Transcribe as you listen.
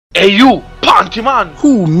Hey you, panty man.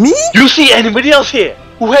 Who, me? You see anybody else here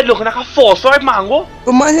who head looking like a false-ripe mango?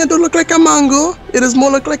 But my head don't look like a mango. It does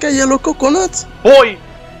more look like a yellow coconut. Boy,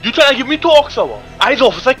 you trying to give me talk, sir? I's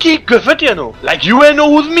Officer Keith Griffith, you know. Like you ain't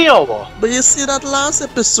know who's me, or? But you see that last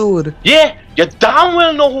episode? Yeah, you damn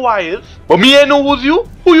well know who I is. But me ain't know who's you.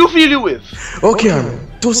 Who you feel you is? Okay, Armin.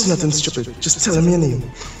 Don't say nothing stupid. Just tell me your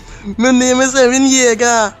name. My name is Eren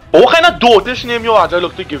Yeager. But what kind of dotish name your Azreal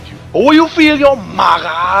look to give you? Who you feel your maga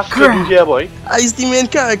ass could do here, boy? I's the main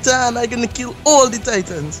character and I'm gonna kill all the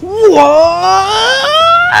Titans. What?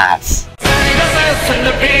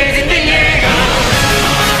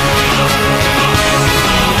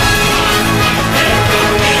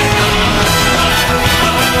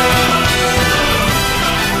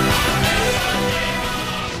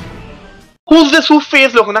 Who's this whose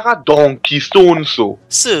face looking like a donkey stone, so?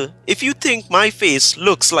 Sir, if you think my face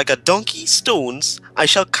looks like a donkey stones, I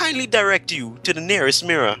shall kindly direct you to the nearest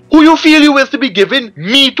mirror. Who you feel you is to be giving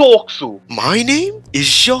me talk, so? My name is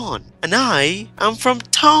Jean, and I am from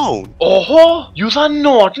town. Oh, you's a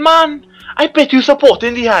North man. I bet you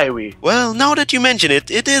supporting the highway. Well, now that you mention it,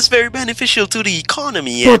 it is very beneficial to the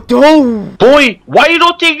economy. But don't. Boy, why you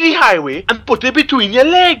don't take the highway and put it between your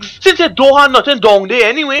legs? Since you don't have nothing down there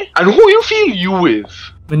anyway. And who you feel you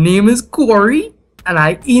is? My name is Cory, and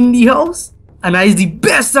I in the house, and I is the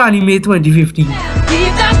best anime 2015. We've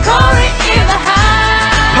got Cory in the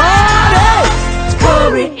house.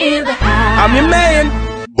 Cory in the house. I'm your man.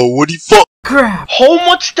 But what the fuck? Crap. How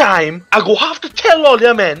much time I go have to tell all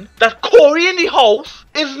your men that Cory in the house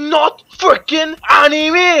is not freaking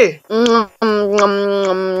anime?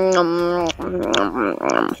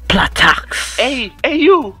 Platax. Hey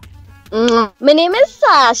you. My name is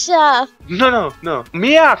Sasha. No.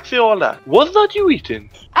 Me ask you all that. What's that you eating?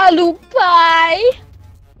 Aloo pie.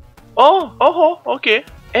 Oh, okay.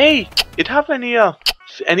 Hey, it have any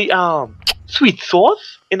sweet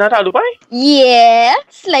sauce in that aloo pie? Yeah,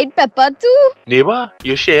 slight pepper too. Neighbor,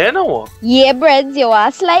 you share now? Yeah, breads, you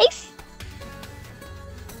want slice?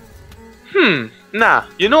 Nah,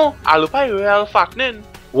 you know, aloo pie real fattening.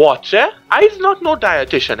 Watch, I's not no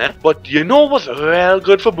dietitian, but you know what's real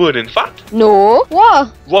good for burning fat? No.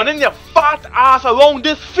 What? Running your fat ass around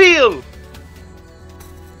this field.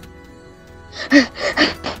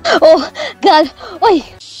 Oh, God. Oi.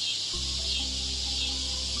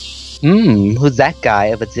 Who's that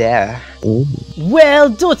guy over there? Ooh. Well,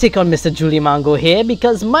 don't take on Mr. Julie Mango here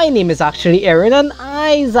because my name is actually Eren and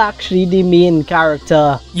I's actually the main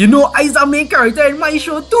character. You know, I's the main character in my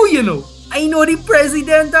show too, you know. I know the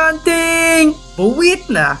president and thing. But wait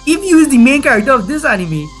now, if you is the main character of this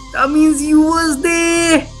anime, that means you was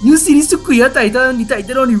there. You see the Sukuya Titan, the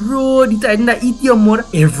Titan on the road, the Titan that eat your mother,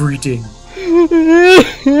 everything.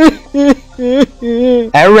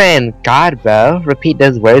 Eren, God, bro. Repeat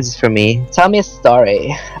those words for me. Tell me a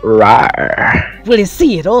story. Rawr. Well, you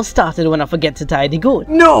see, it all started when I forget to tie the goat.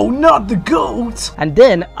 No, not the goat. And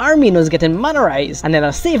then Armin was getting mannerized, and then I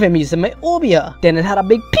saved him using my obia. Then it had a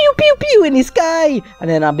big pew pew pew in the sky, and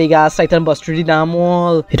then a big ass Titan bust through the damn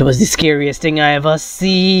wall. It was the scariest thing I ever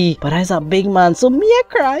see. But I's a big man, so me I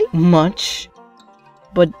cry much.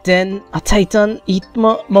 But then a Titan eat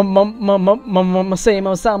my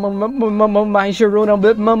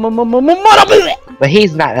But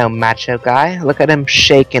he's not no macho guy. Look at him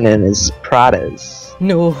shaking in his Pradas.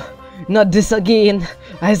 No, not this again.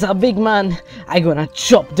 I's a big man. I gonna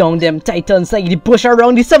chop down them Titans like the bush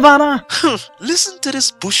around the savannah. Listen to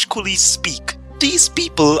this bush coolie speak. These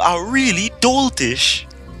people are really doltish.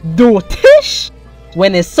 Doltish?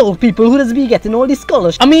 When it's South people who does be getting all the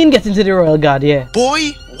scholars. I mean getting to the Royal Guard, yeah.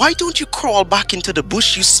 Boy, why don't you crawl back into the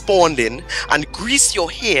bush you spawned in and grease your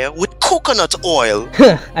hair with coconut oil?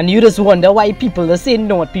 And you just wonder why people that say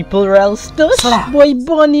North people real stush? Boy,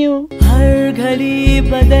 burn you. हर घड़ी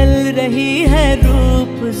बदल रही है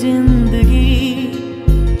रूप जिंदगी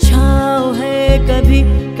छाँव है कभी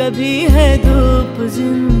कभी है धूप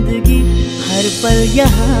जिंदगी हर पल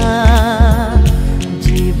यहाँ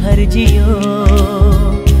जी भर जियो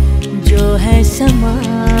जो है समा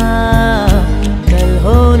कल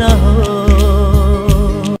हो न हो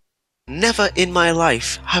Never in my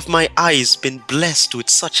life have my eyes been blessed with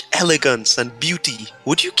such elegance and beauty.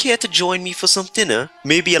 Would you care to join me for some dinner?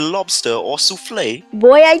 Maybe a lobster or souffle?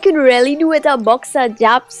 Boy, I could really do with a box of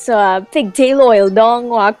Japs, pigtail oil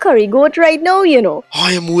dong or curry goat right now, you know.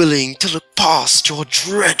 I am willing to look past your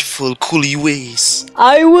dreadful coolie ways.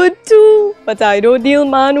 I would too, but I don't deal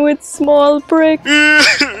man with small prick.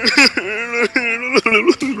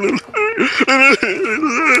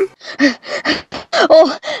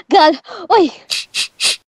 Oh, God. Oi!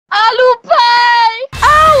 Aloo pie!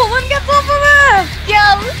 Ow! One gets off of me!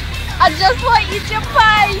 Girl! eat your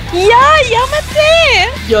pie. Yeah,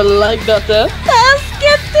 yamate. You like that, eh?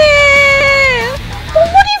 Tasukete. But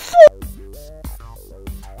what the f***?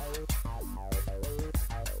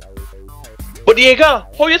 But Diego,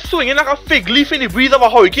 how you swinging like a fig leaf in the breeze of a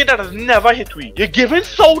hurricane that has never hit we? You're giving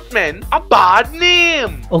South men a bad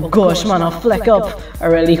name. Oh gosh, man, I fleck up. I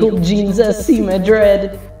really hope Jeans see me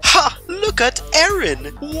dread. Ha! Look at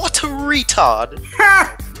Eren! What a retard!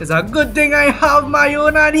 Ha! It's a good thing I have my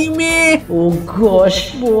own anime. Oh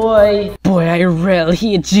gosh, boy. Boy, I really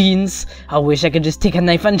hate Jeans. I wish I could just take a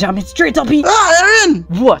knife and jam it straight up here. Ah, Eren!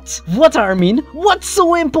 What? What, Armin? What's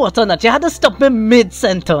so important that you had to stop me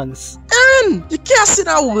mid-sentence? Eren! You can't say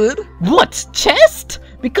that word. What? Chest?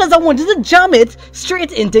 Because I wanted to jam it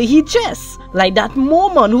straight into his chest. Like that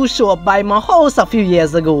Mormon who showed up by my house a few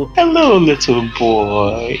years ago. Hello, little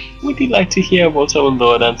boy. Would you like to hear about our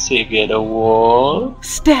Lord and Savior, the wall?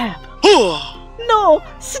 Stab. No,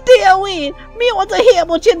 stay away. Me want to hear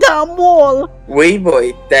about your damn wall. Wait,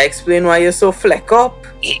 boy, that explain why you're so fleck up.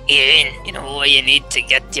 Eren, you know what you need to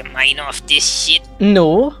get your mind off this shit?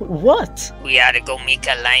 No, what? We gotta go make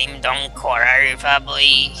a lime down Cora River,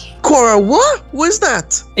 boy. Cora, what? What's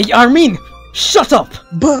that? Hey, Armin, shut up.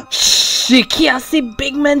 But... Shh, you can't see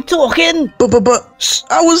big men talking. But,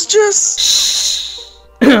 I was just... Shh.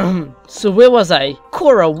 So where was I?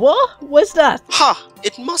 Cora, what? What's that? Ha!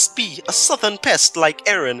 It must be a southern pest like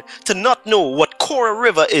Eren to not know what Cora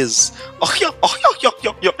River is. Oh yeah.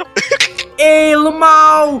 Hey,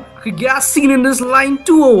 Lamau! I could get a scene in this line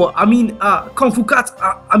too. I mean, Kung Fu Cat.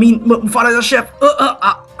 My father's a chef.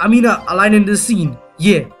 A line in this scene.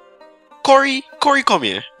 Yeah. Cory, come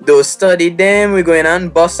here. Don't study them. We're going on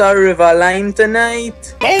bust a river line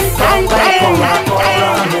tonight. Don't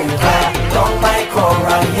buy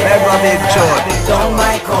Cora, yeah. Don't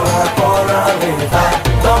buy Cora River.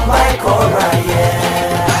 Don't buy Cora,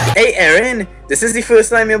 yeah. Hey, Eren, this is the first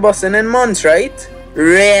time you're busting in months, right?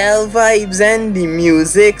 Real vibes and the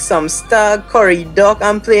music, some stag, curry duck,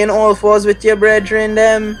 and playing all fours with your brethren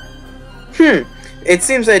them. It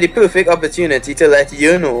seems like the perfect opportunity to let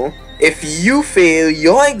you know, if you fail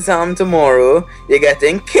your exam tomorrow, you're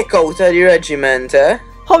getting kicked out of the regiment, eh?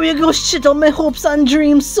 How you go shit on my hopes and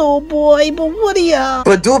dreams, so boy, but what are ya?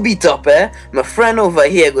 But don't beat up, eh? My friend over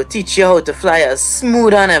here go teach you how to fly as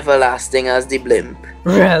smooth and everlasting as the blimp.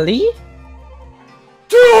 Really?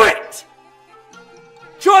 Do it!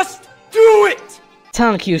 Just do it!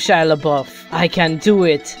 Thank you, Shia LaBeouf. I can do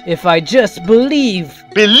it if I just believe.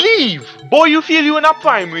 Believe? Boy, you feel you in a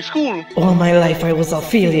primary school. All my life I was a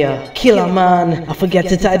failure. Killer man. I forget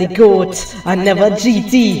to tie the goat. I never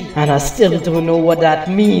GT. And I still don't know what that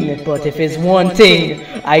mean. But if it's one thing,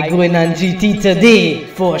 I go in on GT today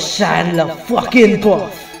for Shia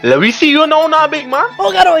LaBeouf. Let me see you now, big man.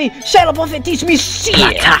 Oh God, Shia LaBeouf teach me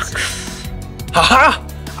shit. Haha!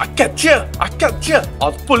 I kept you! I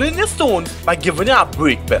was pulling your stones by giving you a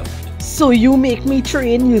break belt. So you make me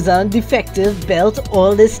train using a defective belt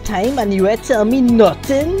all this time and you tell me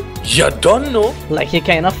nothing? You don't know? Like you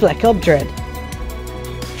kinda fleck up, Dread.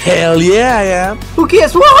 Hell yeah, I am. Who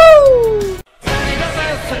cares? Woohoo!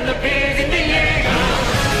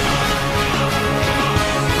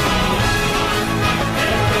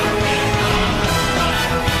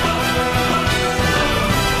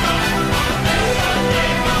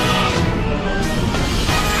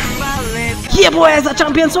 Yeah boy, as a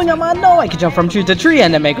champion swinger man now, I can jump from tree to tree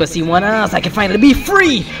and then I go see one else. I can finally be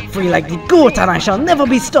free! Free like the goat and I shall never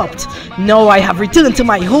be stopped. Now I have returned to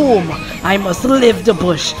my home. I must live the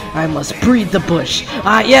bush. I must breathe the bush.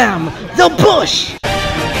 I am the bush!